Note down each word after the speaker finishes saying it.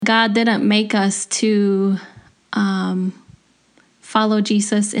God didn't make us to follow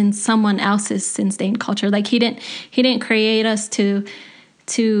Jesus in someone else's sin-stained culture. Like he didn't create us to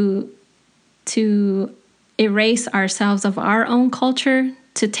erase ourselves of our own culture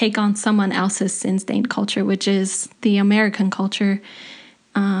to take on someone else's sin-stained culture, which is the American culture.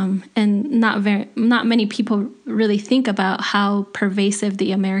 And not many people really think about how pervasive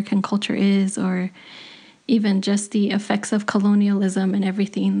the American culture is, or even just the effects of colonialism and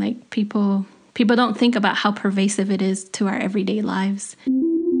everything. Like people don't think about how pervasive it is to our everyday lives.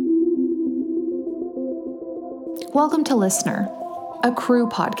 Welcome to Listener, a Cru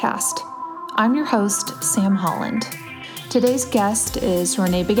podcast. I'm your host, Sam Holland. Today's guest is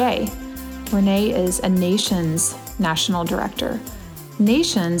Renee Begay. Renee is a Nations National Director.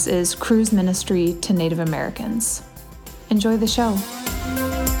 Nations is Cru's ministry to Native Americans. Enjoy the show.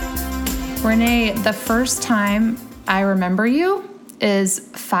 Renee, the first time I remember you is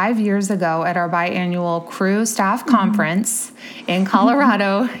 5 years ago at our biannual Cru staff conference in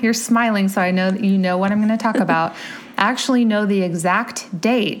Colorado. You're smiling, so I know that you know what I'm going to talk about. I actually know the exact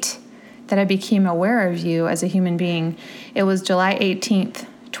date that I became aware of you as a human being. It was July 18th,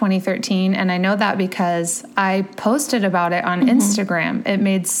 2013, and I know that because I posted about it on Instagram. It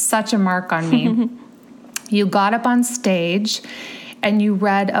made such a mark on me. You got up on stage and you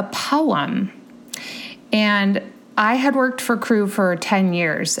read a poem, and I had worked for Cru for 10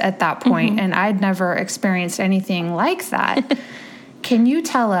 years at that point, and I'd never experienced anything like that. Can you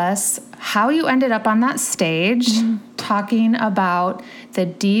tell us how you ended up on that stage talking about the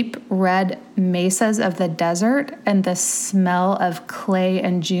deep red mesas of the desert and the smell of clay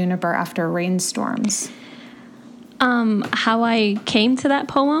and juniper after rainstorms? How I came to that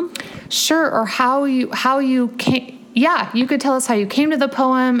poem? Sure, or how you came. Yeah, you could tell us how you came to the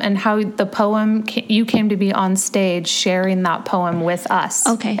poem and how the poem you came to be on stage sharing that poem with us.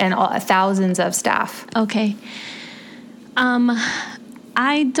 Okay. And thousands of staff. Okay.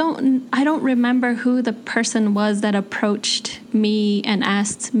 I don't remember who the person was that approached me and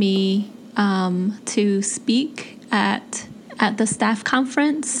asked me to speak at the staff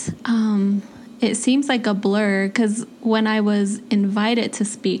conference. It seems like a blur, because when I was invited to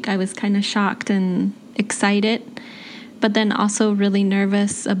speak, I was kind of shocked and excited, but then also really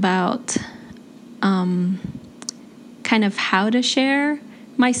nervous about kind of how to share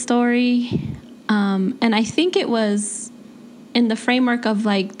my story. And I think it was in the framework of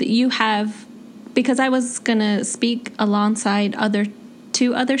like because I was going to speak alongside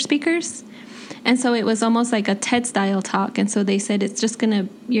two other speakers. And so it was almost like a TED style talk. And so they said,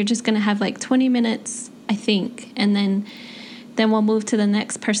 you're just going to have like 20 minutes, I think. And then we'll move to the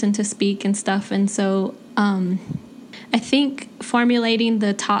next person to speak and stuff. And so, I think formulating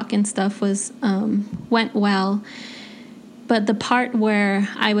the talk and stuff went well, but the part where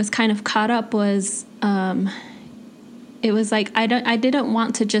I was kind of caught up was it was like I didn't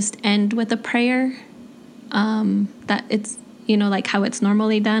want to just end with a prayer. That it's like how it's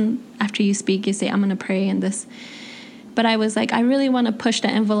normally done. After you speak, you say, "I'm going to pray," and this. But I was like, I really want to push the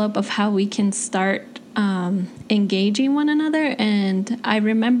envelope of how we can start engaging one another. And I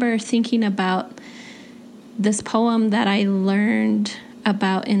remember thinking about this poem that I learned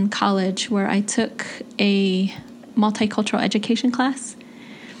about in college, where I took a multicultural education class,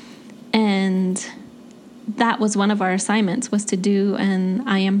 and that was one of our assignments, was to do an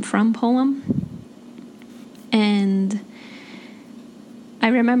I am from poem. And I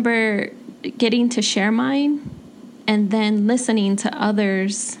remember getting to share mine and then listening to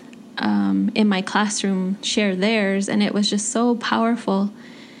others in my classroom share theirs, and it was just so powerful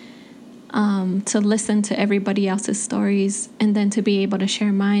to listen to everybody else's stories and then to be able to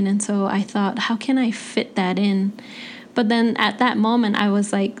share mine. And so I thought, how can I fit that in? But then at that moment, I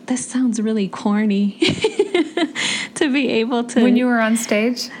was like, this sounds really corny to be able to... When you were on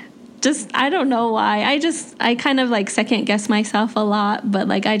stage? I don't know why. I kind of like second guess myself a lot, but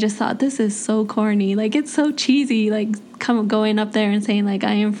like I just thought, this is so corny. Like it's so cheesy, like going up there and saying like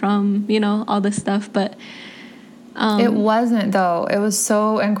I am from, all this stuff. But it wasn't, though. It was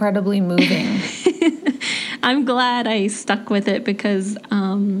so incredibly moving. I'm glad I stuck with it, because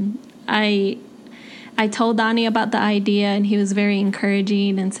I told Donnie about the idea, and he was very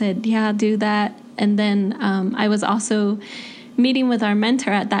encouraging and said, yeah, do that. And then I was also meeting with our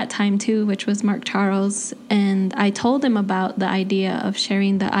mentor at that time too, which was Mark Charles, and I told him about the idea of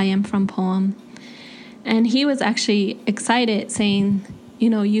sharing the I am from poem. And he was actually excited, saying,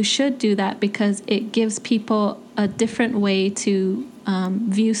 you should do that, because it gives people a different way to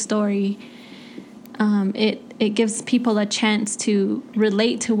view story. It gives people a chance to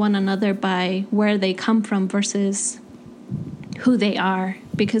relate to one another by where they come from versus who they are.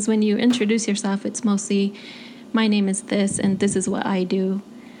 because when you introduce yourself, it's mostly, my name is this, and this is what I do.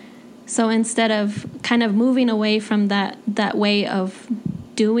 So instead of kind of moving away from that way of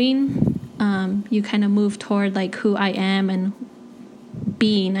doing, you kind of move toward like who I am and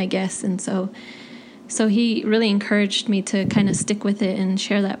being, I guess. And so he really encouraged me to kind of stick with it and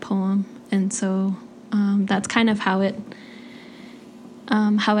share that poem. And so that's kind of how it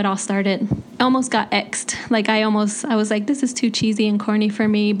all started. I almost got X'd. Like I was like, this is too cheesy and corny for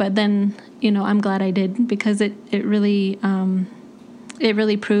me. But then, I'm glad I did, because it really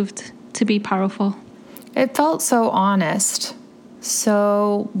proved to be powerful. It felt so honest,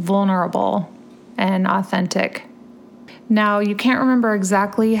 so vulnerable and authentic. Now, you can't remember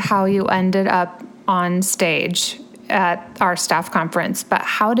exactly how you ended up on stage at our staff conference, but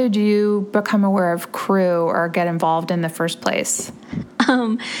how did you become aware of Cru or get involved in the first place?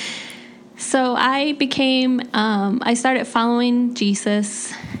 So I started following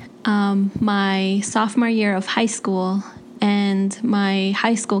Jesus my sophomore year of high school, and my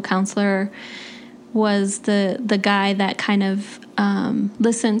high school counselor was the guy that kind of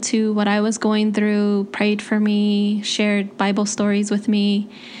listened to what I was going through, prayed for me, shared Bible stories with me,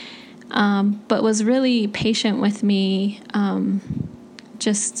 but was really patient with me,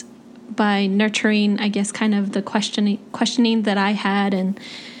 just by nurturing, I guess, kind of the questioning that I had, and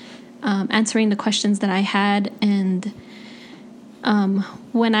answering the questions that I had. And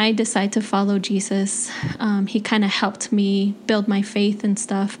when I decided to follow Jesus, he kind of helped me build my faith and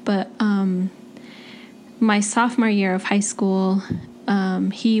stuff. But my sophomore year of high school,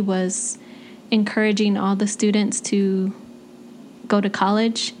 he was encouraging all the students to go to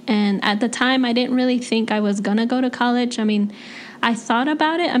college. And at the time, I didn't really think I was going to go to college. I mean, I thought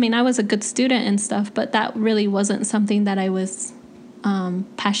about it. I mean, I was a good student and stuff, but that really wasn't something that I was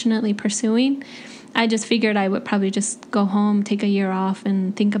passionately pursuing. I just figured I would probably just go home, take a year off,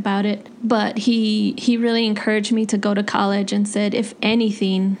 and think about it. But he really encouraged me to go to college and said, if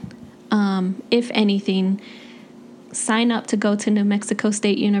anything, sign up to go to New Mexico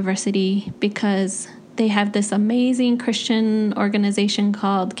State University, because they have this amazing Christian organization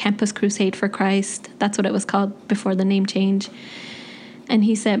called Campus Crusade for Christ. That's what it was called before the name change. And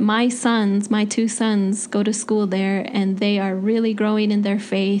he said, my two sons go to school there, and they are really growing in their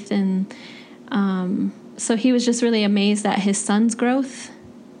faith. And so he was just really amazed at his son's growth,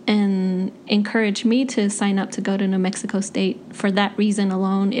 and encouraged me to sign up to go to New Mexico State for that reason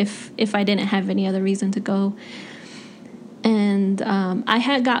alone, if I didn't have any other reason to go. And I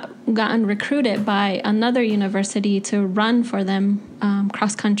had gotten recruited by another university to run for them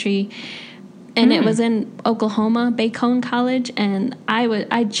cross country. And it was in Oklahoma, Bacone College, and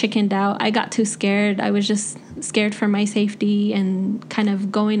I chickened out. I got too scared. I was just scared for my safety and kind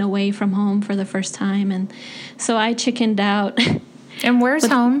of going away from home for the first time. And so I chickened out. And where's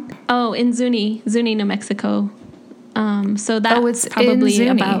home? Oh, in Zuni, New Mexico. So that's probably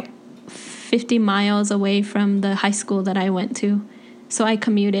about 50 miles away from the high school that I went to. So I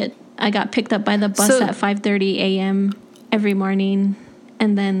commuted. I got picked up by the bus at 5:30 a.m. every morning,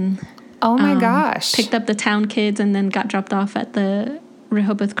 and then... Oh my gosh. Picked up the town kids, and then got dropped off at the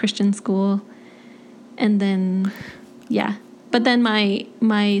Rehoboth Christian School. And then, yeah. But then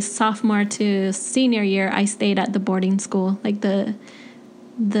my sophomore to senior year, I stayed at the boarding school, like the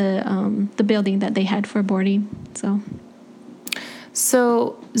building that they had for boarding.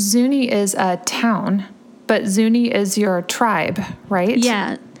 So Zuni is a town, but Zuni is your tribe, right?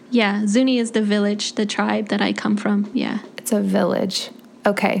 Yeah. Zuni is the village, the tribe that I come from. Yeah. It's a village.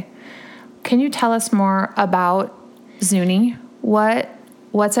 Okay. Can you tell us more about Zuni?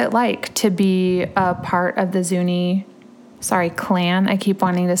 What's it like to be a part of the Zuni, clan? I keep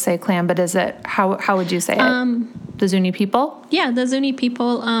wanting to say clan, but is it, how would you say it? The Zuni people? Yeah, the Zuni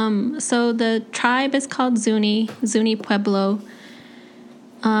people. So the tribe is called Zuni Pueblo.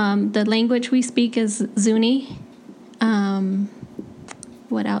 The language we speak is Zuni.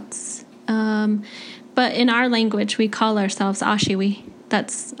 What else? But in our language, we call ourselves Ashiwi.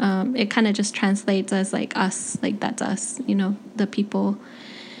 That's it kind of just translates as like us, like that's us, the people.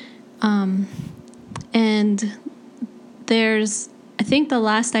 And there's, I think the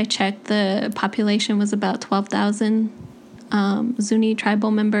last I checked, the population was about 12,000 Zuni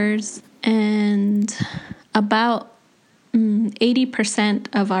tribal members, and about 80%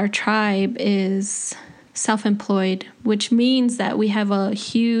 of our tribe is self-employed, which means that we have a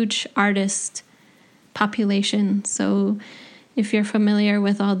huge artist population. So if you're familiar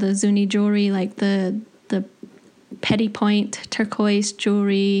with all the Zuni jewelry, like the petty point, turquoise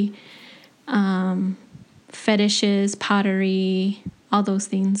jewelry, fetishes, pottery, all those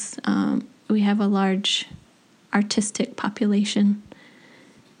things, we have a large artistic population.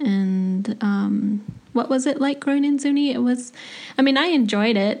 And what was it like growing in Zuni? I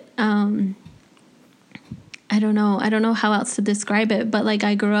enjoyed it. I don't know how else to describe it, but like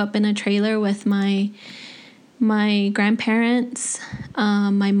I grew up in a trailer with my grandparents,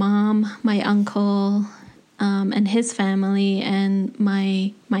 my mom, my uncle, and his family, and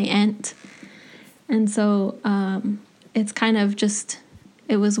my aunt. And so it's kind of just,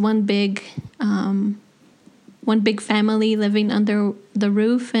 it was one big family living under the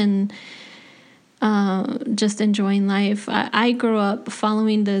roof and just enjoying life. I grew up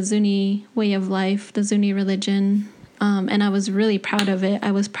following the Zuni way of life, the Zuni religion, and I was really proud of it.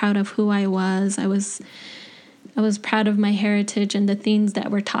 I was proud of who I was. I was proud of my heritage and the things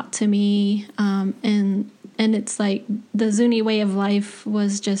that were taught to me. And it's like the Zuni way of life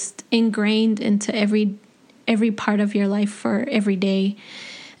was just ingrained into every part of your life for every day.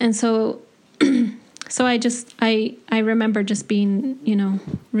 And so I remember just being,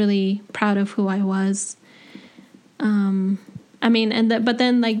 really proud of who I was. But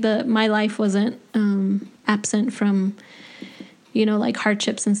then like my life wasn't absent from, like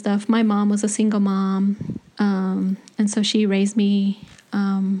hardships and stuff. My mom was a single mom. And so she raised me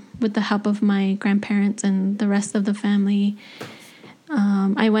with the help of my grandparents and the rest of the family.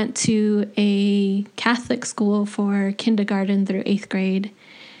 I went to a Catholic school for kindergarten through 8th grade,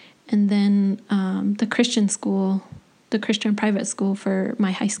 and then the Christian private school for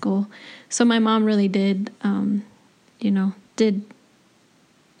my high school. So my mom really did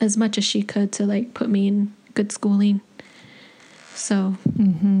as much as she could to like put me in good schooling. So,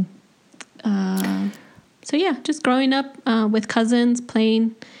 so yeah, just growing up with cousins,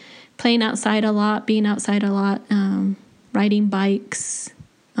 playing outside a lot, being outside a lot, riding bikes,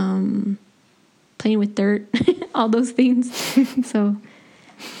 playing with dirt, all those things. So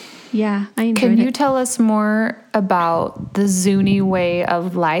yeah, I enjoyed it. Can you tell us more about the Zuni way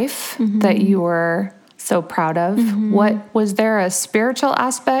of life that you were so proud of? What was there a spiritual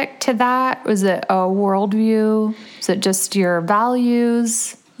aspect to that? Was it a worldview? Was it just your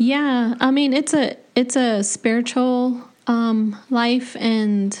values? Yeah, it's a spiritual life,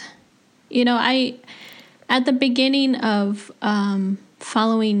 and I at the beginning of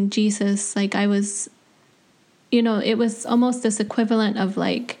following Jesus, like I was, it was almost this equivalent of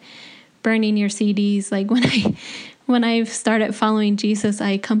like burning your CDs. Like when I started following Jesus,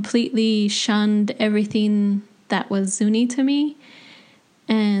 I completely shunned everything that was Zuni to me,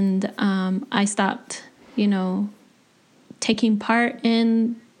 and I stopped, taking part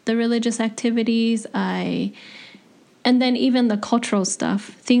in the religious activities. And then even the cultural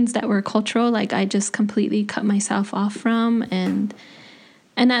stuff, things that were cultural, like I just completely cut myself off from. And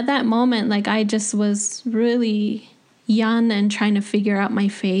at that moment, like I just was really young and trying to figure out my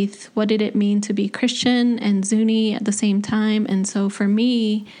faith. What did it mean to be Christian and Zuni at the same time? And so for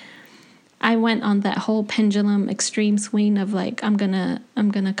me, I went on that whole pendulum extreme swing of like, I'm gonna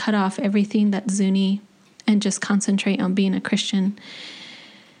cut off everything that's Zuni and just concentrate on being a Christian.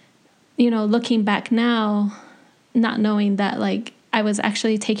 Looking back now, not knowing that like I was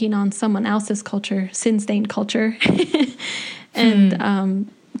actually taking on someone else's culture, sin-stained culture, and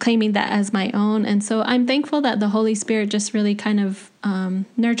claiming that as my own. And so I'm thankful that the Holy Spirit just really kind of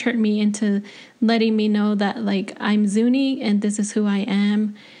nurtured me into letting me know that like I'm Zuni and this is who I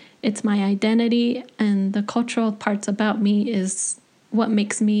am. It's my identity, and the cultural parts about me is what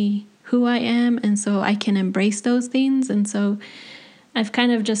makes me who I am. And so I can embrace those things. And so I've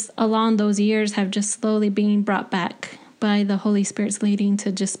kind of just along those years have just slowly been brought back by the Holy Spirit's leading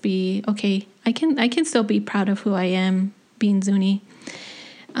to just be, okay, I can still be proud of who I am being Zuni.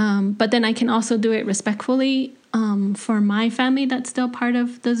 But then I can also do it respectfully for my family that's still part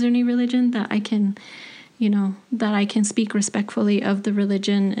of the Zuni religion, that I can, that I can speak respectfully of the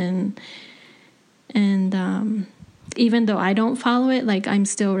religion, and even though I don't follow it, like I'm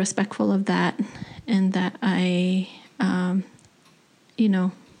still respectful of that, and that I,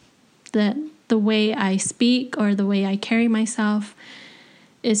 that the way I speak or the way I carry myself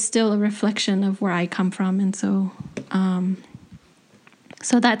is still a reflection of where I come from. And so,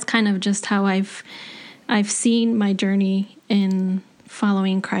 so that's kind of just how I've seen my journey in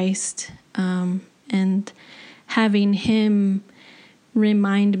following Christ, and having him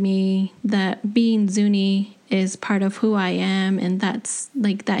remind me that being Zuni is part of who I am, and that's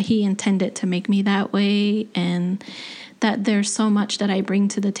like that he intended to make me that way, and that there's so much that I bring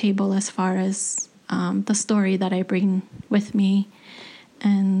to the table as far as the story that I bring with me,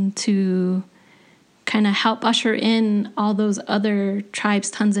 and to kind of help usher in all those other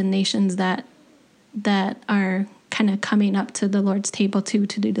tribes, tongues, and nations that are kind of coming up to the Lord's table too,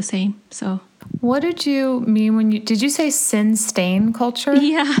 to do the same. So What did you mean did you say sin stain culture?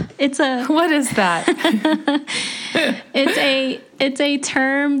 Yeah, What is that? it's a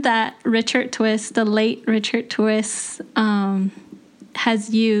term that the late Richard Twist,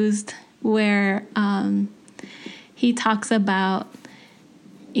 has used, where he talks about,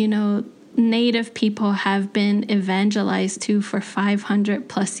 Native people have been evangelized to for 500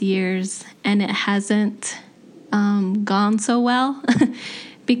 plus years, and it hasn't gone so well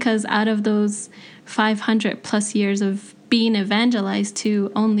because out of those 500 plus years of being evangelized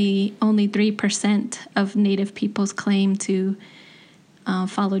to, only 3% of Native peoples claim to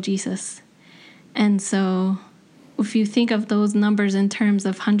follow Jesus. And so if you think of those numbers in terms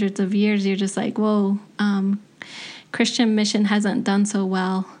of hundreds of years, you're just like, whoa, Christian mission hasn't done so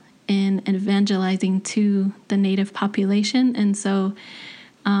well in evangelizing to the Native population. And so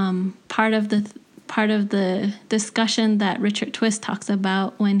part of the discussion that Richard Twist talks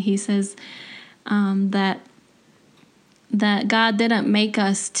about when he says that God didn't make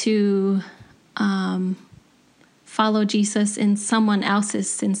us to follow Jesus in someone else's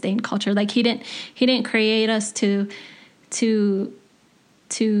sin-stained culture. Like he didn't create us to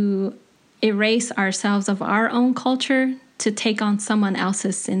erase ourselves of our own culture to take on someone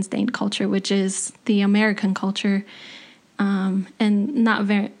else's sin-stained culture, which is the American culture. And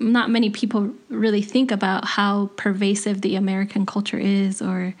not many people really think about how pervasive the American culture is,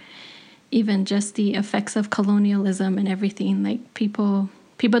 or even just the effects of colonialism and everything. Like people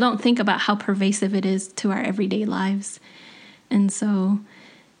don't think about how pervasive it is to our everyday lives. And so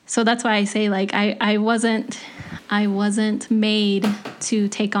that's why I say, like, I wasn't made to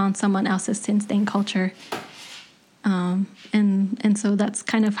take on someone else's sin-stained culture. And so that's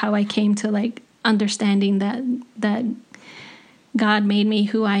kind of how I came to, like, understanding that God made me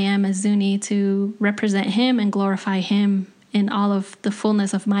who I am as Zuni to represent him and glorify him in all of the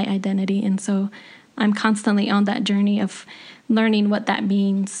fullness of my identity. And so I'm constantly on that journey of learning what that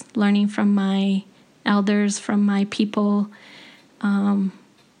means, learning from my elders, from my people,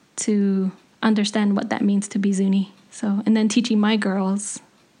 to understand what that means to be Zuni. So, and then teaching my girls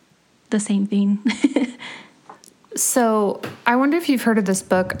the same thing. So I wonder if you've heard of this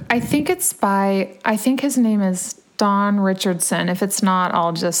book. I think his name is Don Richardson. If it's not,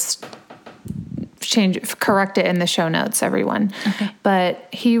 I'll just correct it in the show notes, everyone. Okay. But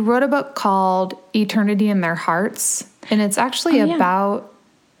he wrote a book called Eternity in Their Hearts. And it's actually about,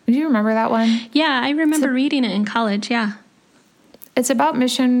 do you remember that one? Yeah, I remember reading it in college. Yeah. It's about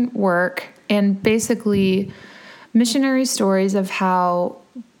mission work and basically missionary stories of how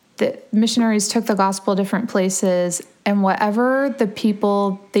the missionaries took the gospel different places, and whatever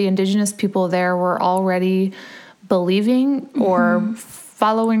the indigenous people there were already believing or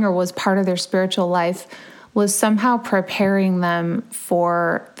following or was part of their spiritual life was somehow preparing them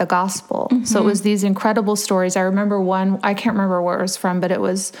for the gospel. Mm-hmm. So it was these incredible stories. I remember one, I can't remember where it was from, but it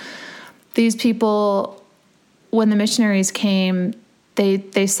was these people, when the missionaries came,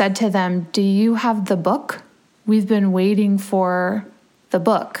 they said to them, "Do you have the book? We've been waiting for the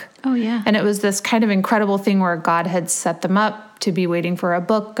book." Oh, yeah. And it was this kind of incredible thing where God had set them up to be waiting for a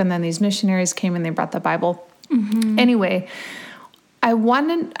book, and then these missionaries came and they brought the Bible. Mm-hmm. Anyway, I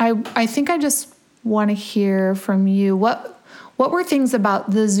think I just want to hear from you. What were things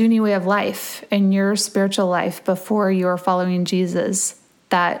about the Zuni way of life and your spiritual life before you were following Jesus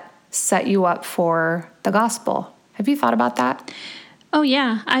that set you up for the gospel? Have you thought about that? Oh,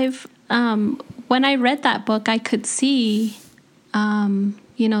 yeah. I've when I read that book, I could see,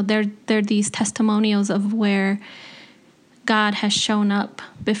 there are these testimonials of where God has shown up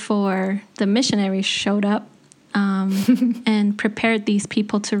before the missionaries showed up, and prepared these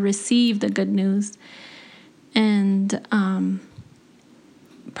people to receive the good news. And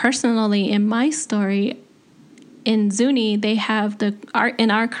personally, in my story, in Zuni, they have in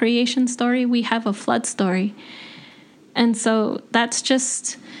our creation story, we have a flood story. And so that's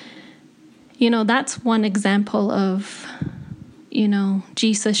just, that's one example of,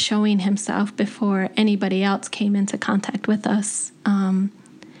 Jesus showing himself before anybody else came into contact with us.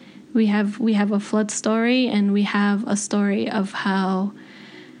 We have a flood story, and we have a story of how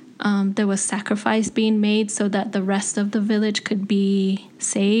there was sacrifice being made so that the rest of the village could be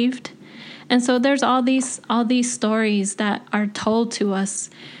saved. And so there's all these stories that are told to us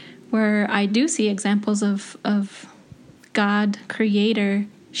where I do see examples of God, Creator,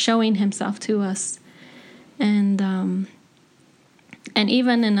 showing himself to us. And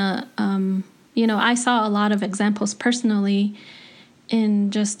even in I saw a lot of examples personally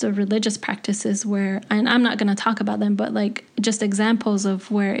in just the religious practices where, and I'm not going to talk about them, but like just examples of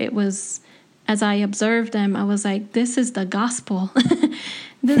where it was, as I observed them, I was like, this is the gospel.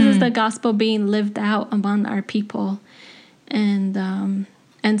 This is the gospel being lived out among our people. And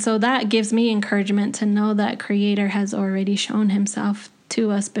so that gives me encouragement to know that Creator has already shown himself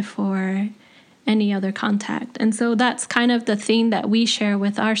to us before any other contact. And so that's kind of the theme that we share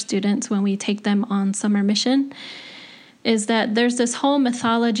with our students when we take them on summer mission, is that there's this whole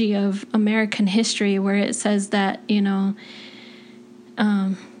mythology of American history where it says that,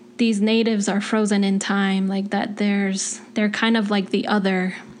 these natives are frozen in time, like that they're kind of like the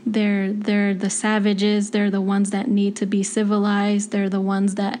other. They're the savages. They're the ones that need to be civilized. They're the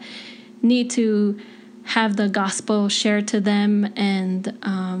ones that need to have the gospel shared to them, and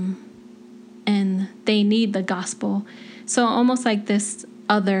they need the gospel. So almost like this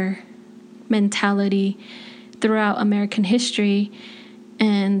other mentality throughout American history.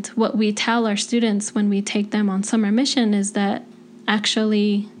 And what we tell our students when we take them on summer mission is that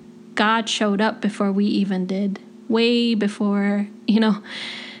actually God showed up before we even did, way before,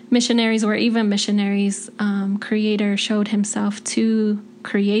 missionaries were even missionaries. Creator showed himself to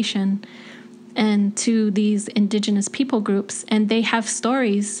creation and to these indigenous people groups, and they have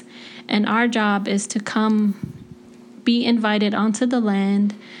stories. And our job is to come, be invited onto the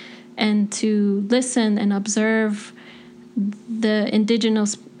land, and to listen and observe the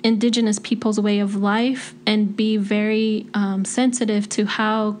indigenous people's way of life, and be very sensitive to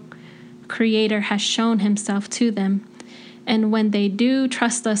how Creator has shown himself to them. And when they do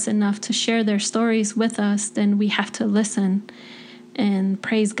trust us enough to share their stories with us, then we have to listen and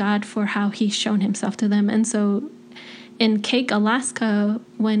praise God for how he's shown himself to them. And so in Cake, Alaska,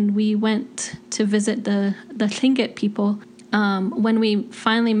 when we went to visit the Tlingit people, when we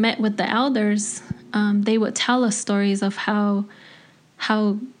finally met with the elders, they would tell us stories of how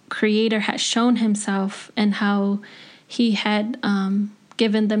Creator had shown himself, and how he had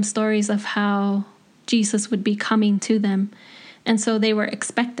given them stories of how Jesus would be coming to them. And so they were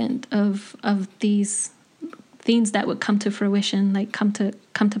expectant of these things that would come to fruition, like come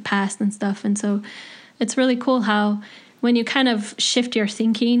to pass and stuff. And so it's really cool how when you kind of shift your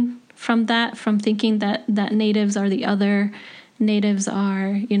thinking from thinking that natives are the other, natives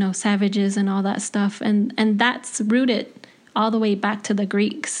are, savages and all that stuff. And that's rooted all the way back to the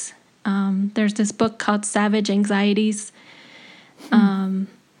Greeks. There's this book called Savage Anxieties.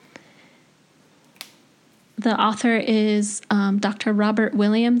 The author is Dr. Robert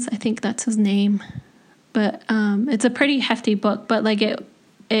Williams. I think that's his name. But it's a pretty hefty book. But like it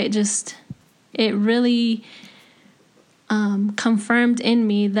really confirmed in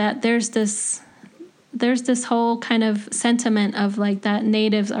me that there's this whole kind of sentiment of like that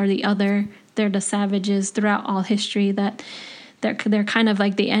natives are the other, they're the savages throughout all history, that they're kind of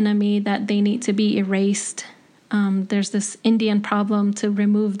like the enemy, that they need to be erased. There's this Indian problem to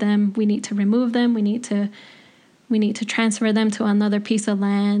remove them. We need to remove them. We need to transfer them to another piece of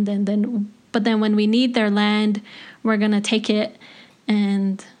land, but then when we need their land, we're gonna take it,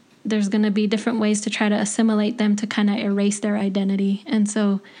 and there's gonna be different ways to try to assimilate them to kind of erase their identity. And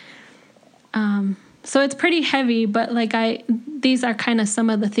so it's pretty heavy, but these are kind of some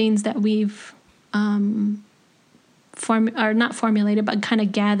of the things that we've not formulated, but kind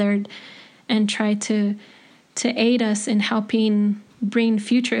of gathered and tried to aid us in helping bring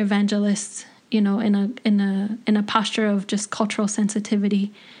future evangelists, in a posture of just cultural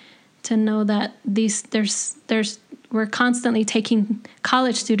sensitivity, to know that we're constantly taking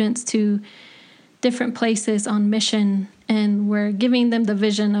college students to different places on mission, and we're giving them the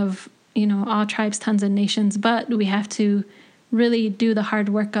vision of, all tribes, tongues, and nations, but we have to really do the hard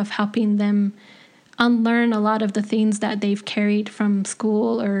work of helping them unlearn a lot of the things that they've carried from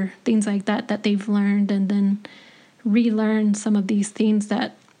school or things like that they've learned, and then relearn some of these things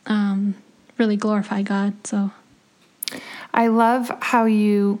that really glorify God. So I love how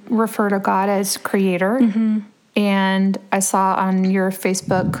you refer to God as Creator. Mm-hmm. And I saw on your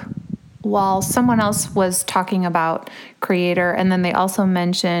Facebook wall someone else was talking about Creator, and then they also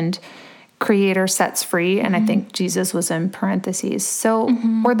mentioned Creator sets free, and I think Jesus was in parentheses. So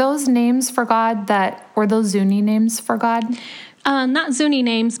were those names for God were those Zuni names for God? Not Zuni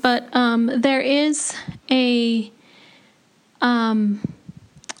names, but there is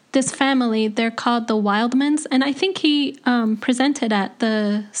this family, they're called the Wildmans, and I think he presented at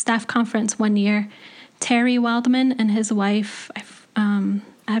the staff conference one year. Terry Wildman and his wife, I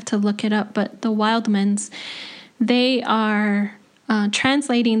have to look it up, but the Wildmans, they are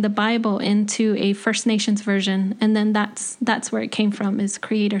translating the Bible into a First Nations version, and then that's where it came from, is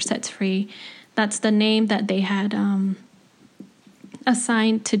Creator Sets Free. That's the name that they had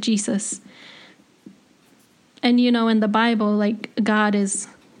assigned to Jesus. And in the Bible, like God is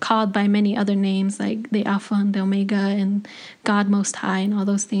called by many other names, like the Alpha and the Omega and God Most High and all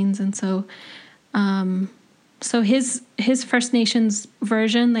those things. And so his First Nations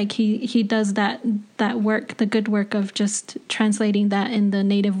version, like he does that work, the good work of just translating that in the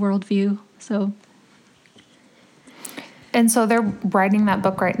Native worldview. And so they're writing that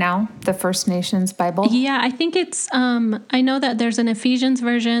book right now, the First Nations Bible? Yeah, I think it's, I know that there's an Ephesians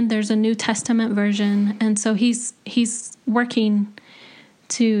version, there's a New Testament version, and so he's working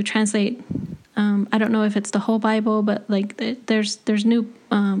to translate, I don't know if it's the whole Bible, but like there's new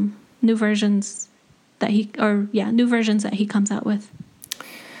versions new versions that he comes out with.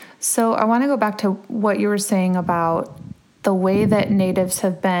 So I want to go back to what you were saying about the way that natives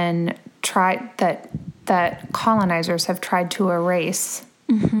have been that colonizers have tried to erase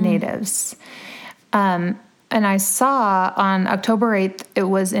natives. And I saw on October 8th, it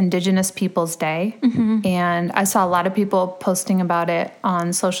was Indigenous Peoples Day. And I saw a lot of people posting about it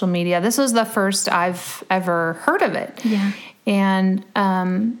on social media. This was the first I've ever heard of it. Yeah. And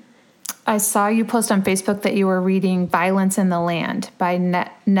I saw you post on Facebook that you were reading Violence in the Land by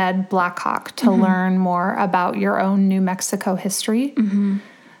Ned Blackhawk to learn more about your own New Mexico history.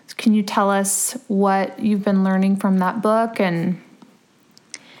 Can you tell us what you've been learning from that book? And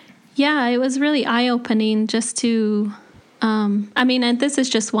yeah, it was really eye-opening just to, and this is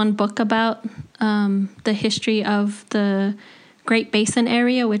just one book about the history of the Great Basin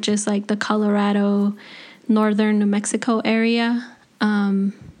area, which is like the Colorado, northern New Mexico area.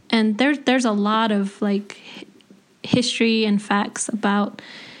 And there's a lot of like history and facts about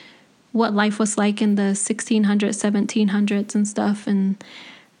what life was like in the 1600s, 1700s and stuff. And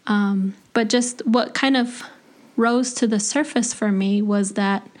but just what kind of rose to the surface for me was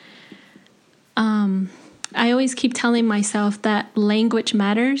that I always keep telling myself that language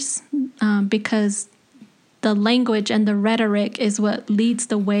matters because the language and the rhetoric is what leads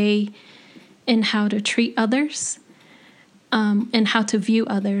the way in how to treat others and how to view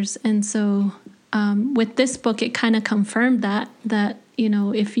others. And so with this book, it kind of confirmed that, you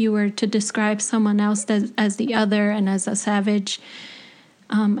know, if you were to describe someone else as the other and as a savage,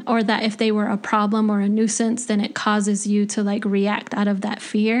 or that if they were a problem or a nuisance, then it causes you to like react out of that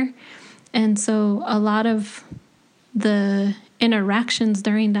fear. And so a lot of the interactions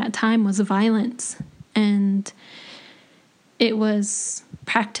during that time was violence, and it was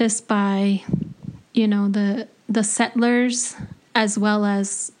practiced by, you know, the settlers as well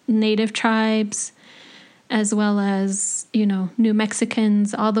as native tribes, as well as, you know, New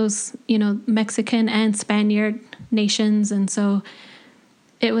Mexicans, all those, you know, Mexican and Spaniard nations. And so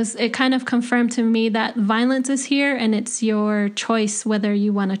it kind of confirmed to me that violence is here, and it's your choice whether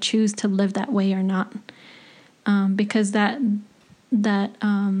you want to choose to live that way or not. Because that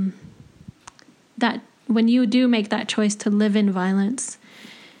when you do make that choice to live in violence,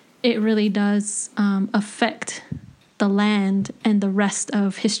 it really does affect the land and the rest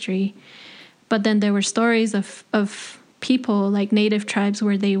of history. But then there were stories of people like native tribes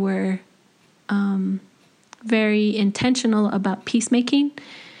where they were very intentional about peacemaking,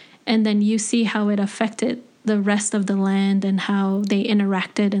 and then you see how it affected the rest of the land and how they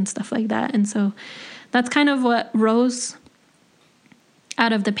interacted and stuff like that. And so that's kind of what rose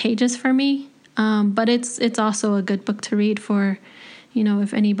out of the pages for me. But it's also a good book to read for, you know,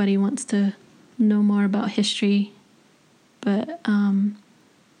 if anybody wants to know more about history. But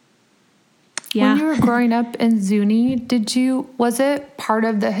yeah. When you were growing up in Zuni, was it part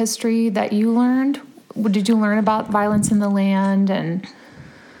of the history that you learned? Did you learn about violence in the land and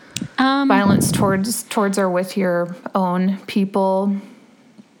violence towards or with your own people?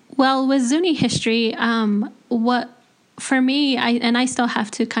 Well, with Zuni history, what for me, I still have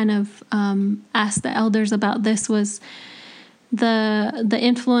to kind of ask the elders about this, was the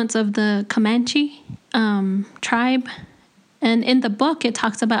influence of the Comanche tribe. And in the book, it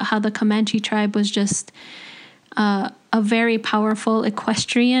talks about how the Comanche tribe was just a very powerful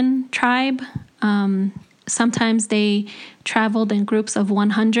equestrian tribe. Sometimes they traveled in groups of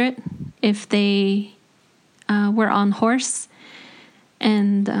 100 if they were on horse,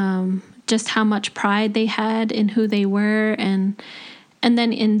 and just how much pride they had in who they were. And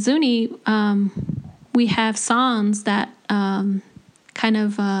then in Zuni, we have songs that kind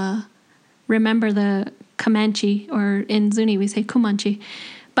of remember the Comanche, or in Zuni we say Comanche.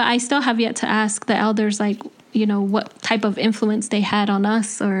 But I still have yet to ask the elders, like, you know, what type of influence they had on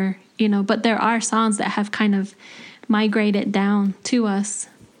us, or, you know, but there are songs that have kind of migrated down to us.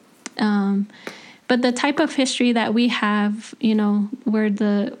 But the type of history that we have, you know, we're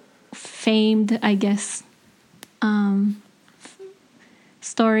the famed, I guess,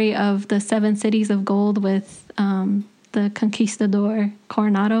 story of the 7 cities of gold with the conquistador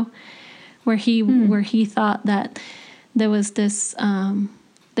Coronado, where he thought that there was this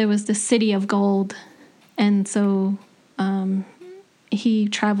city of gold, and so he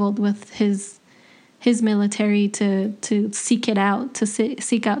traveled with his military to seek it out, to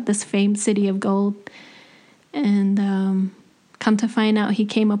seek out this famed city of gold, and come to find out, he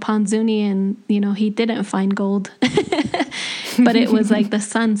came upon Zuni, and he didn't find gold, but it was like the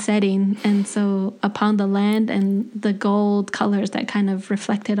sun setting, and so upon the land, and the gold colors that kind of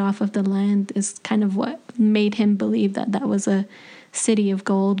reflected off of the land is kind of what made him believe that was a city of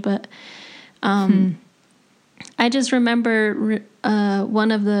gold. But I just remember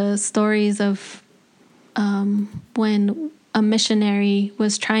one of the stories of when a missionary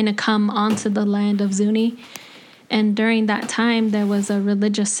was trying to come onto the land of Zuni. And during that time, there was a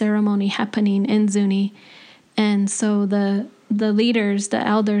religious ceremony happening in Zuni. And so the leaders, the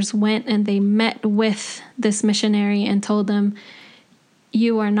elders, went and they met with this missionary and told them,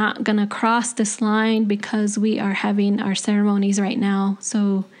 you are not going to cross this line because we are having our ceremonies right now.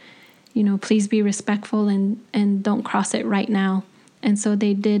 So, please be respectful and don't cross it right now. And so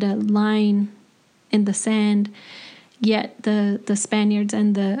they did a line in the sand, yet the Spaniards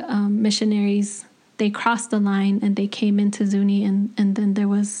and the missionaries, they crossed the line and they came into Zuni, and then there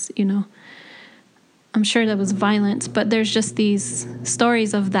was, I'm sure there was violence, but there's just these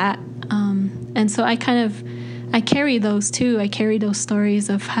stories of that. And so I carry those too. I carry those stories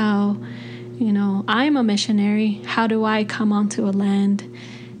of how, I'm a missionary. How do I come onto a land?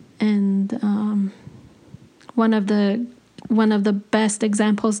 And one of the best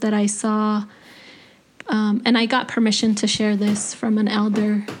examples that I saw, and I got permission to share this from an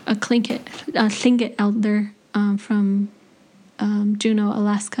elder, a Tlingit elder from Juneau,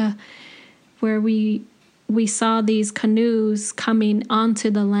 Alaska, where we saw these canoes coming onto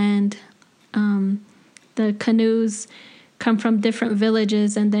the land. The canoes come from different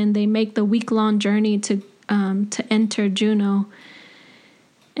villages, and then they make the week-long journey to enter Juneau.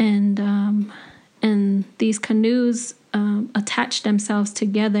 And these canoes attach themselves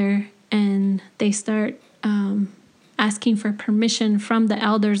together, and they start asking for permission from the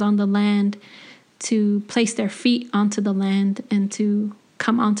elders on the land to place their feet onto the land and to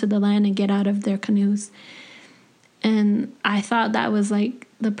come onto the land and get out of their canoes. And I thought that was like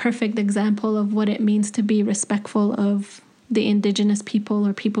the perfect example of what it means to be respectful of the indigenous people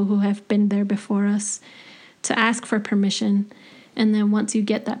or people who have been there before us, to ask for permission. And then once you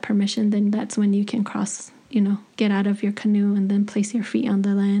get that permission, then that's when you can cross, get out of your canoe and then place your feet on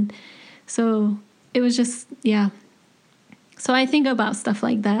the land. So it was just, yeah. So I think about stuff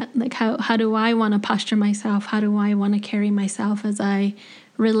like that. Like how do I want to posture myself? How do I want to carry myself as I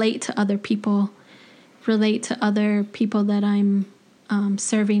relate to other people that I'm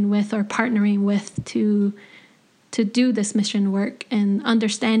serving with or partnering with to do this mission work, and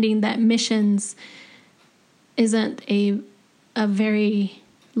understanding that missions isn't a very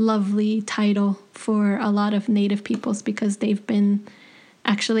lovely title for a lot of Native peoples, because they've been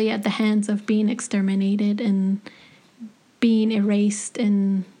actually at the hands of being exterminated and being erased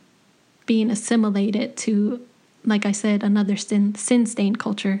and being assimilated to, like I said, another sin-stained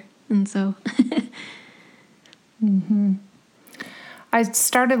culture. And so I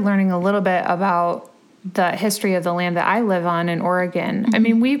started learning a little bit about the history of the land that I live on in Oregon. I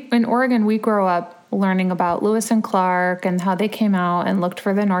mean, in Oregon, we grow up learning about Lewis and Clark and how they came out and looked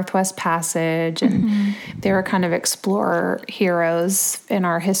for the Northwest Passage, and they were kind of explorer heroes in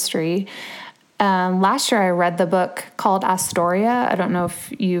our history. Last year, I read the book called Astoria. I don't know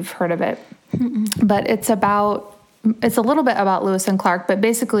if you've heard of it, but it's a little bit about Lewis and Clark, but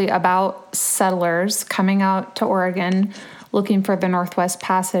basically about settlers coming out to Oregon looking for the Northwest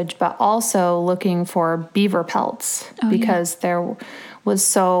Passage, but also looking for beaver pelts, because there was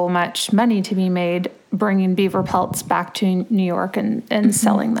so much money to be made bringing beaver pelts back to New York and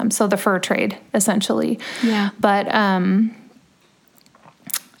selling them. So the fur trade, essentially. Yeah. But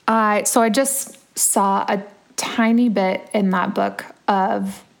I just saw a tiny bit in that book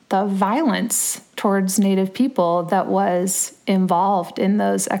of the violence towards Native people that was involved in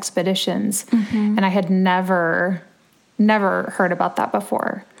those expeditions. And I had never heard about that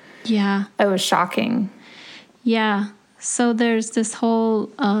before. Yeah. It was shocking. Yeah. So there's this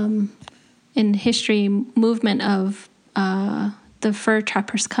whole, in history, movement of the fur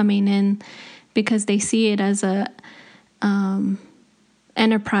trappers coming in because they see it as a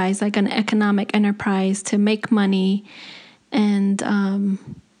enterprise, like an economic enterprise to make money. And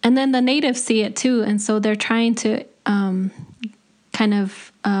then the natives see it too. And so they're trying to kind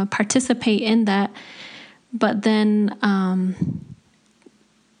of participate in that. But then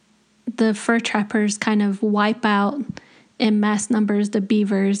the fur trappers kind of wipe out in mass numbers the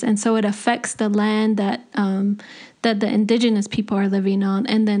beavers, and so it affects the land that the indigenous people are living on.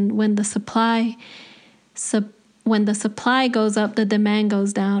 And then when the supply goes up, the demand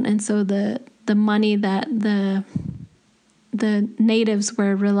goes down, and so the money that the natives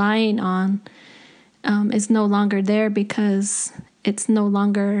were relying on is no longer there because it's no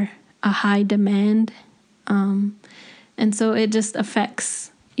longer a high demand. And so it just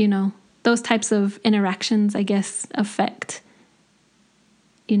affects, those types of interactions, I guess, affect,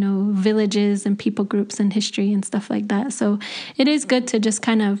 villages and people groups and history and stuff like that. So it is good to just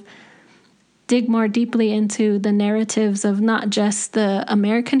kind of dig more deeply into the narratives of not just the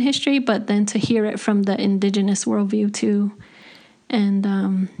American history, but then to hear it from the indigenous worldview too.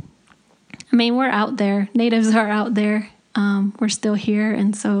 And we're out there. Natives are out there. We're still here,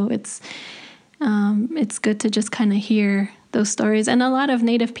 and so it's good to just kind of hear those stories. And a lot of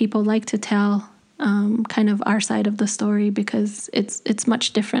Native people like to tell kind of our side of the story because it's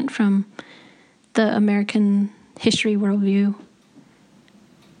much different from the American history worldview.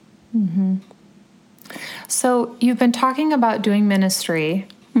 Mm-hmm. So you've been talking about doing ministry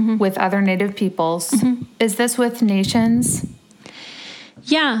with other Native peoples. Mm-hmm. Is this with nations?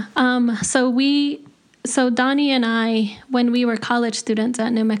 Yeah. So Donnie and I, when we were college students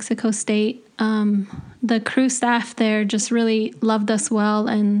at New Mexico State, the Cru staff there just really loved us well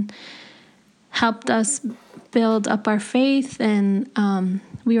and helped us build up our faith. And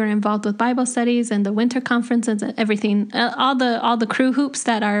we were involved with Bible studies and the winter conferences and everything. All the Cru hoops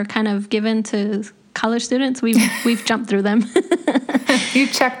that are kind of given to college students, we've jumped through them. You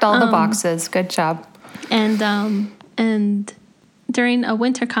checked all the boxes. Good job. And during a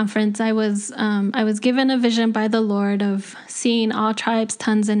winter conference, I was given a vision by the Lord of seeing all tribes,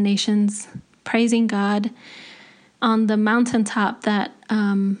 tongues, and nations praising God on the mountaintop that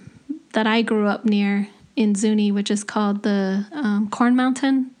I grew up near in Zuni, which is called the Corn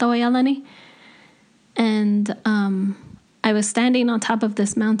Mountain, Toyalani. And I was standing on top of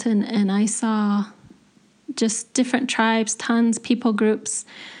this mountain, and I saw just different tribes, tongues, people groups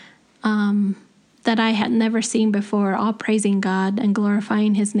that I had never seen before, all praising God and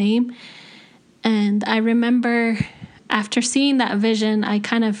glorifying His name. And I remember after seeing that vision, I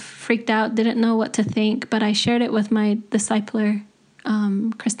kind of freaked out, didn't know what to think, but I shared it with my discipler,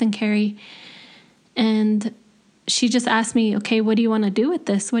 Kristen Carey. And she just asked me, okay, what do you want to do with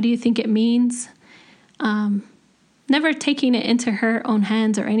this? What do you think it means? Never taking it into her own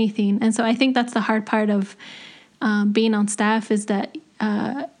hands or anything. And so I think that's the hard part of being on staff is that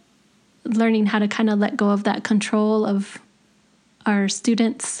learning how to kind of let go of that control of our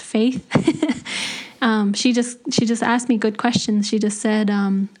students' faith. She just asked me good questions. She just said,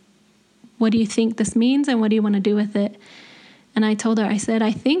 what do you think this means and what do you want to do with it? And I told her, I said,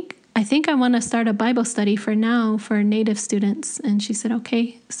 I think I want to start a Bible study for now for Native students. And she said,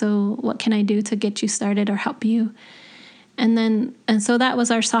 okay, so what can I do to get you started or help you? And so that was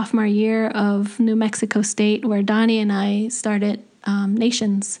our sophomore year of New Mexico State, where Donnie and I started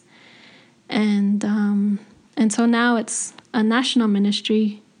Nations. And so now it's a national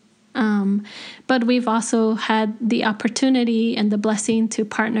ministry. But we've also had the opportunity and the blessing to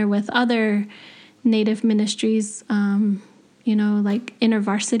partner with other Native ministries, like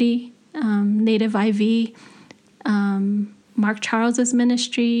InterVarsity, Native IV, Mark Charles's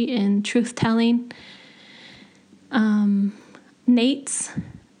ministry in Truth Telling, NAITS,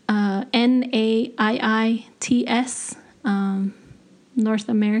 NAIITS, North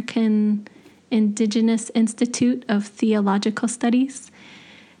American Indigenous Institute of Theological Studies.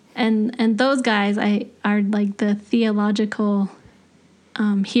 And those guys are like the theological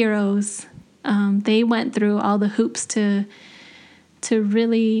heroes. They went through all the hoops to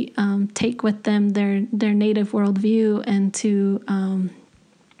really take with them their native worldview and to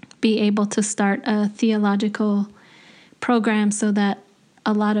be able to start a theological program so that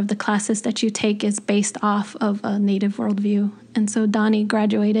a lot of the classes that you take is based off of a native worldview. And so Donnie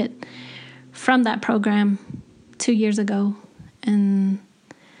graduated from that program 2 years ago. And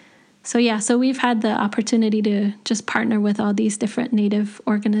so we've had the opportunity to just partner with all these different Native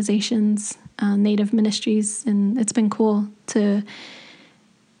organizations, Native ministries, and it's been cool to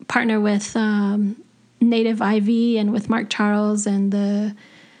partner with Native IV and with Mark Charles and the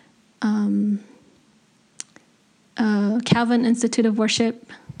Calvin Institute of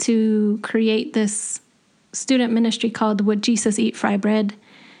Worship to create this student ministry called Would Jesus Eat Fry Bread?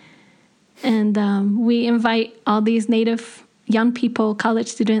 And we invite all these Native young people, college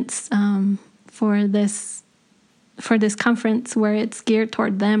students, for this conference where it's geared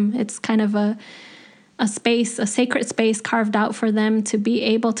toward them. It's kind of a a space, a sacred space carved out for them to be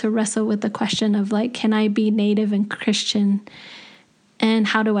able to wrestle with the question of like, can I be Native and Christian? And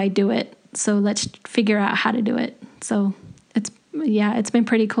how do I do it? So let's figure out how to do it. So it's been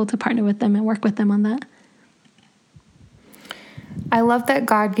pretty cool to partner with them and work with them on that. I love that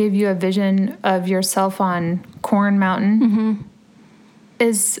God gave you a vision of yourself on Corn Mountain.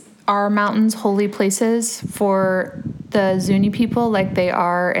 Are mountains holy places for the Zuni people like they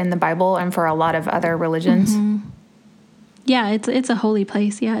are in the Bible and for a lot of other religions? Yeah, it's a holy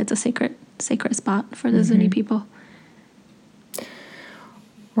place. Yeah, it's a sacred spot for the Zuni people.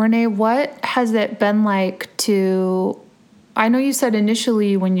 Renee, what has it been like I know you said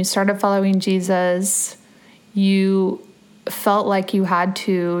initially when you started following Jesus, you felt like you had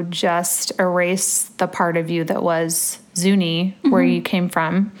to just erase the part of you that was Zuni, where you came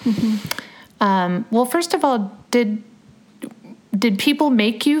from. Well, first of all, did people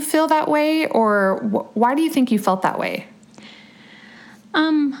make you feel that way, or why do you think you felt that way?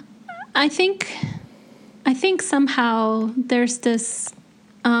 I think somehow there's this,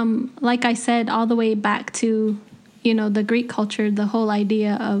 like I said, all the way back to, the Greek culture, the whole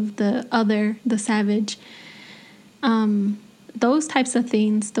idea of the other, the savage. Those types of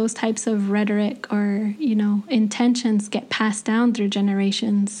things, those types of rhetoric or, intentions get passed down through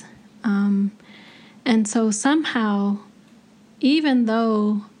generations. And so somehow, even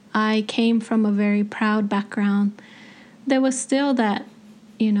though I came from a very proud background, there was still that,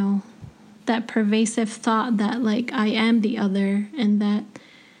 that pervasive thought that like I am the other,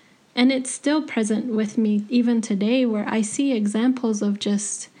 and it's still present with me even today, where I see examples of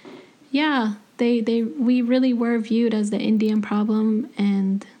just, we really were viewed as the Indian problem,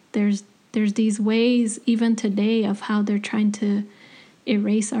 and there's these ways even today of how they're trying to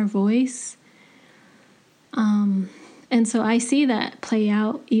erase our voice. And so I see that play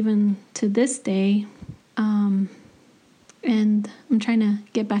out even to this day. And I'm trying to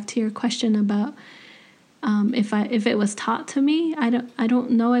get back to your question about if it was taught to me. I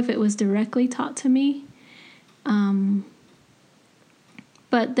don't know if it was directly taught to me.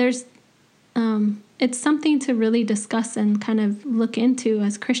 But there's it's something to really discuss and kind of look into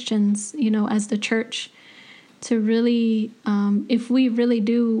as Christians, as the church, to really, if we really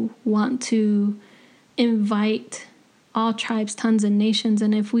do want to invite all tribes, tongues, and nations,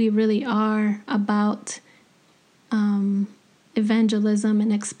 and if we really are about evangelism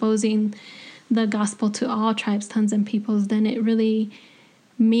and exposing the gospel to all tribes, tongues, and peoples, then it really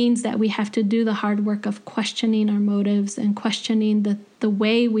means that we have to do the hard work of questioning our motives and questioning the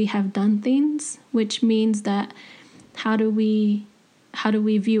way we have done things, which means that how do we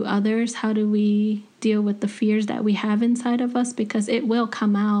view others? How do we deal with the fears that we have inside of us? Because it will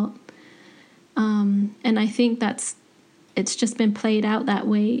come out. And I think it's just been played out that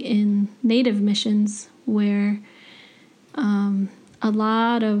way in Native missions, where a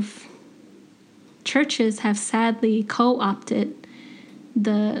lot of churches have sadly co-opted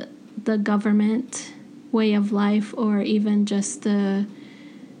the government way of life, or even just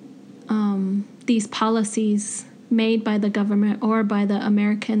these policies made by the government or by the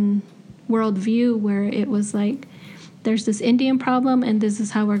American worldview, where it was like, there's this Indian problem and this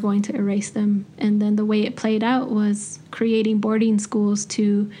is how we're going to erase them. And then the way it played out was creating boarding schools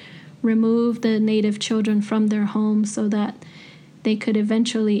to remove the Native children from their homes so that they could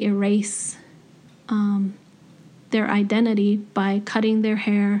eventually erase their identity by cutting their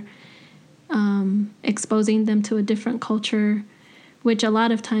hair, exposing them to a different culture, which a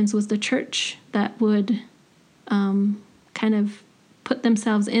lot of times was the church that would kind of put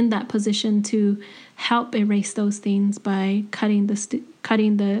themselves in that position to help erase those things by cutting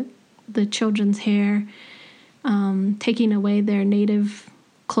the children's hair, taking away their native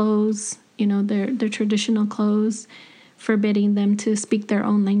clothes, their traditional clothes, forbidding them to speak their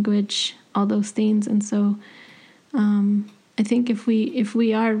own language, all those things. And so I think if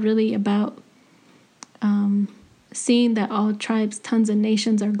we are really about seeing that all tribes, tongues, and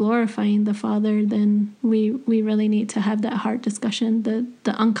nations are glorifying the Father, then we really need to have that hard discussion,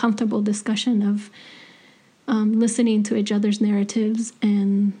 the uncomfortable discussion of listening to each other's narratives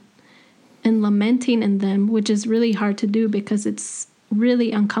and lamenting in them, which is really hard to do because it's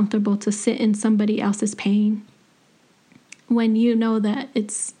really uncomfortable to sit in somebody else's pain when you know that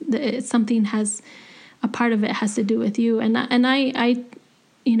it's something has a part of it has to do with you. And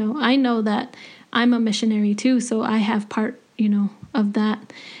I know that I'm a missionary too, so I have part, of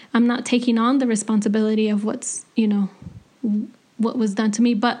that. I'm not taking on the responsibility of what was done to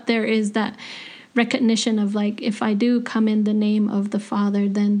me, but there is that recognition of like, if I do come in the name of the Father,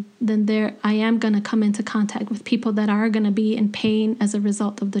 then there I am going to come into contact with people that are going to be in pain as a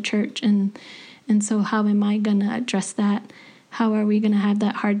result of the church, and And so how am I going to address that? How are we going to have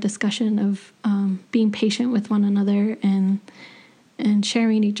that hard discussion of being patient with one another and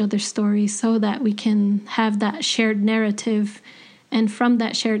sharing each other's stories so that we can have that shared narrative, and from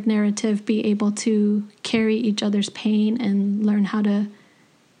that shared narrative be able to carry each other's pain and learn how to,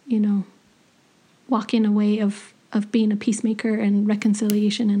 walk in a way of being a peacemaker and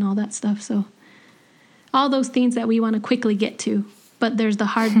reconciliation and all that stuff. So all those things that we want to quickly get to, but there's the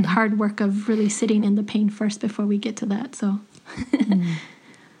hard work of really sitting in the pain first before we get to that. So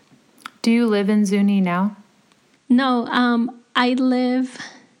Do you live in Zuni now? No, I live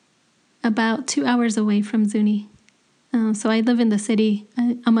about 2 hours away from Zuni. So I live in the city.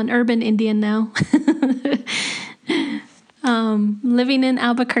 I'm an urban Indian now. Living in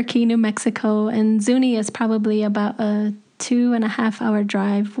Albuquerque, New Mexico, and Zuni is probably about a 2.5 hour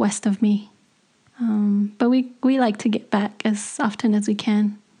drive west of me. But we like to get back as often as we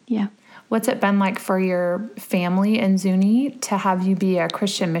can. Yeah. What's it been like for your family in Zuni to have you be a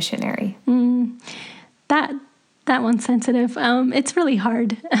Christian missionary? That one's sensitive. It's really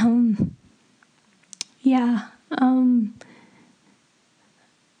hard. Yeah.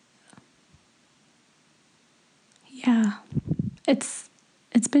 Yeah. It's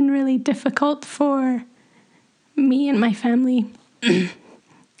been really difficult for me and my family.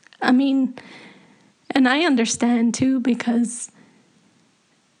 I mean, and I understand too, because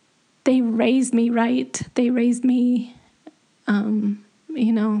they raised me right. They raised me, the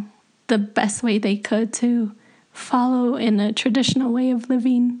best way they could to follow in a traditional way of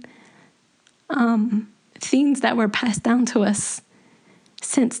living. Things that were passed down to us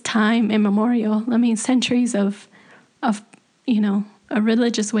since time immemorial. I mean, centuries of a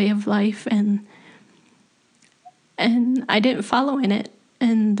religious way of life, and I didn't follow in it,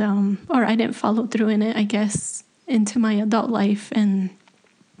 and or I didn't follow through in it, I guess, into my adult life, and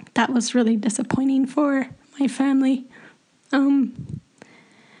that was really disappointing for my family.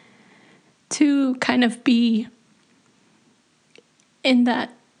 To kind of be in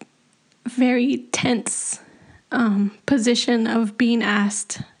that very tense position of being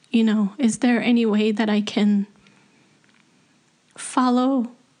asked, is there any way that I can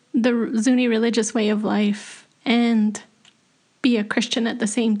follow the Zuni religious way of life and be a Christian at the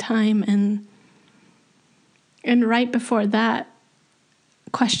same time? And right before that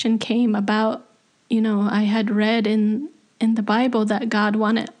question came about, I had read in the Bible that God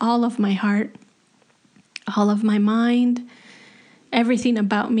wanted all of my heart, all of my mind, everything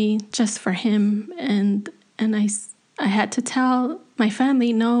about me just for him. And I had to tell my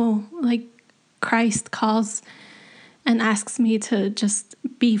family, no, like Christ calls and asks me to just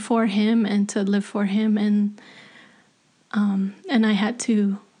be for him and to live for him. And I had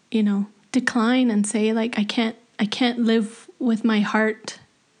to, decline and say, like, I can't live with my heart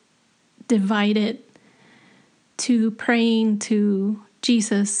divided to praying to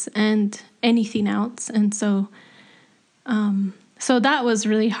Jesus and anything else. And so that was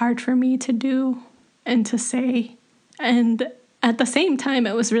really hard for me to do and to say. And at the same time,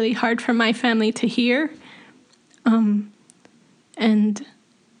 it was really hard for my family to hear. And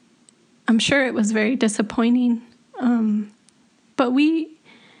I'm sure it was very disappointing. But we,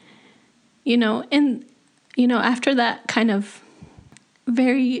 after that kind of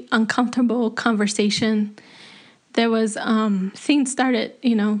very uncomfortable conversation, there was things started,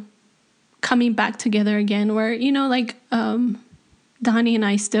 coming back together again, where, Donnie and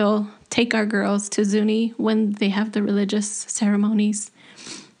I still take our girls to Zuni when they have the religious ceremonies.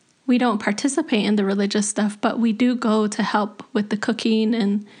 We don't participate in the religious stuff, but we do go to help with the cooking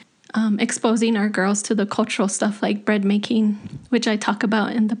and exposing our girls to the cultural stuff like bread making, which I talk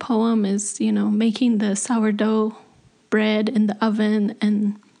about in the poem, is, making the sourdough bread in the oven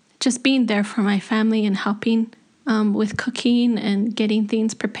and just being there for my family and helping with cooking and getting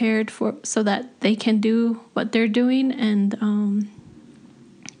things prepared so that they can do what they're doing. And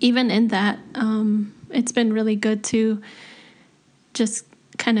even in that, it's been really good to just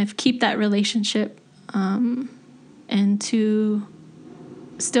kind of keep that relationship and to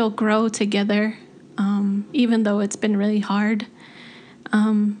still grow together, even though it's been really hard.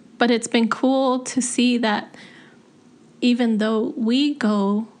 But it's been cool to see that even though we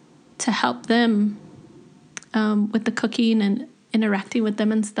go to help them with the cooking and interacting with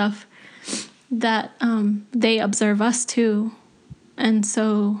them and stuff, that they observe us too. And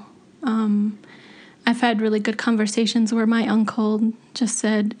so I've had really good conversations where my uncle just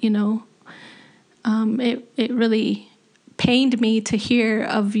said, it really pained me to hear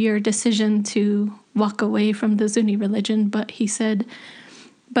of your decision to walk away from the Zuni religion. But he said,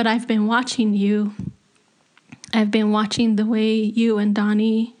 but I've been watching you. I've been watching the way you and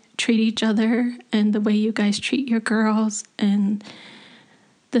Donnie treat each other and the way you guys treat your girls and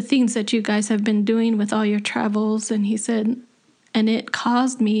the things that you guys have been doing with all your travels. And he said, and it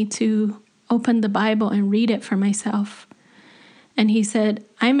caused me to open the Bible and read it for myself. And he said,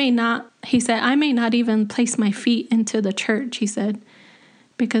 I may not even place my feet into the church, he said,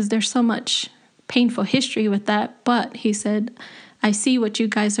 because there's so much painful history with that. But he said, I see what you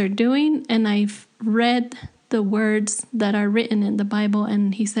guys are doing, and I've read the words that are written in the Bible.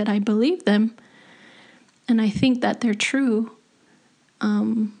 And he said, I believe them, and I think that they're true.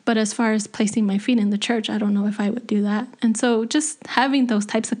 But as far as placing my feet in the church, I don't know if I would do that. And so just having those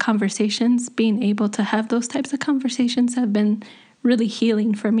types of conversations, being able to have those types of conversations have been really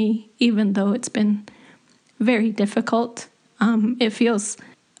healing for me, even though it's been very difficult. It feels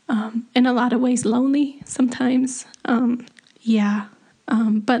in a lot of ways lonely sometimes.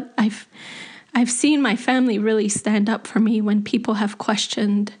 But I've seen my family really stand up for me when people have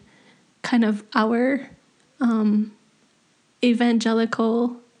questioned kind of our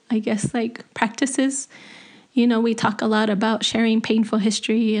evangelical, I guess, like practices. You know, we talk a lot about sharing painful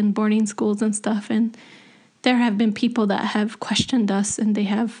history in boarding schools and stuff, and there have been people that have questioned us, and they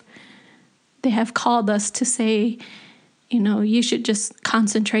have called us to say, you know, you should just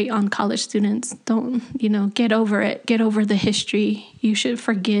concentrate on college students. Don't, get over it. Get over the history. You should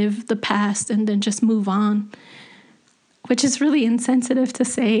forgive the past and then just move on, which is really insensitive to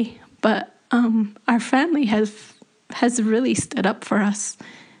say, but our family has really stood up for us,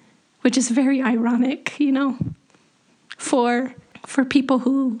 which is very ironic, for people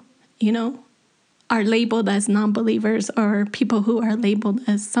who, are labeled as non-believers or people who are labeled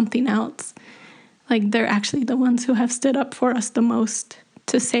as something else. Like, they're actually the ones who have stood up for us the most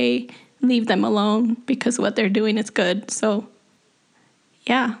to say, leave them alone because what they're doing is good. So,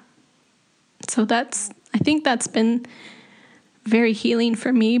 yeah. So I think that's been very healing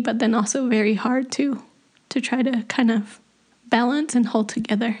for me, but then also very hard to try to kind of balance and hold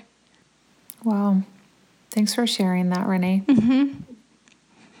together. Wow. Thanks for sharing that, Renee. Mm-hmm.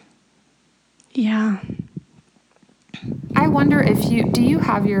 Yeah. I wonder do you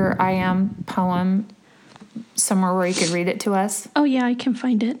have your I Am poem somewhere where you could read it to us? Oh, yeah, I can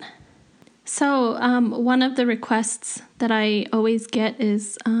find it. So one of the requests that I always get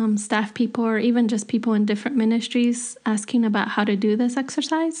is staff people or even just people in different ministries asking about how to do this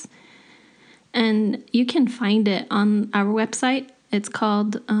exercise. And you can find it on our website. It's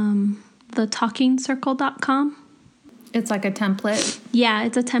called thetalkingcircle.com. It's like a template? Yeah,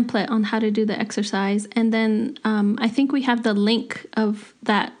 it's a template on how to do the exercise. And then I think we have the link of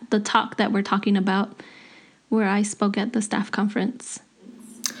the talk that we're talking about where I spoke at the staff conference.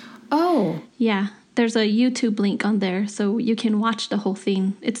 Oh. Yeah, there's a YouTube link on there, so you can watch the whole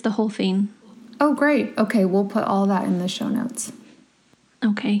thing. It's the whole thing. Oh, great. Okay, we'll put all that in the show notes.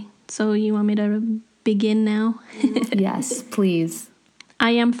 Okay, so you want me to begin now? Yes, please.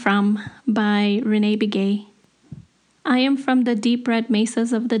 I Am From by Renee Begay. I am from the deep red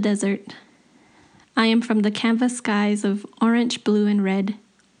mesas of the desert. I am from the canvas skies of orange, blue, and red.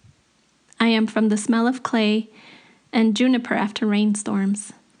 I am from the smell of clay and juniper after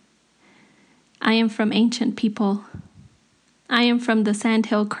rainstorms. I am from ancient people. I am from the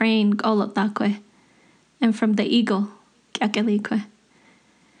sandhill crane, Golotakwe, and from the eagle, Kakalikwe.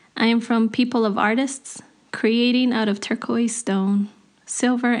 I am from people of artists, creating out of turquoise stone,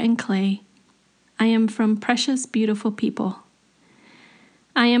 silver, and clay. I am from precious, beautiful people.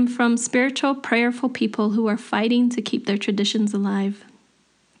 I am from spiritual, prayerful people who are fighting to keep their traditions alive.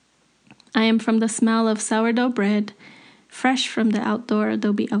 I am from the smell of sourdough bread, fresh from the outdoor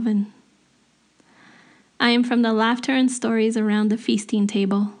adobe oven. I am from the laughter and stories around the feasting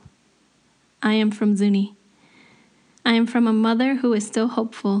table. I am from Zuni. I am from a mother who is still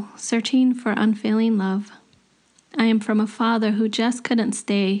hopeful, searching for unfailing love. I am from a father who just couldn't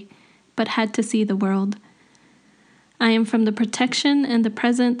stay, but had to see the world. I am from the protection and the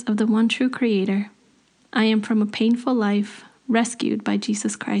presence of the one true Creator. I am from a painful life, rescued by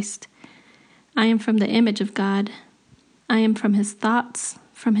Jesus Christ. I am from the image of God. I am from His thoughts,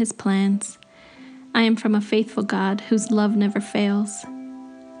 from His plans. I am from a faithful God whose love never fails.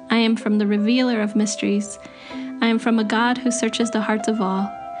 I am from the revealer of mysteries. I am from a God who searches the hearts of all.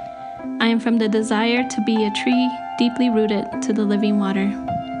 I am from the desire to be a tree deeply rooted to the living water.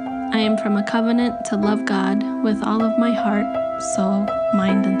 I am from a covenant to love God with all of my heart, soul,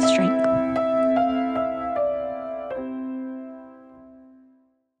 mind, and strength.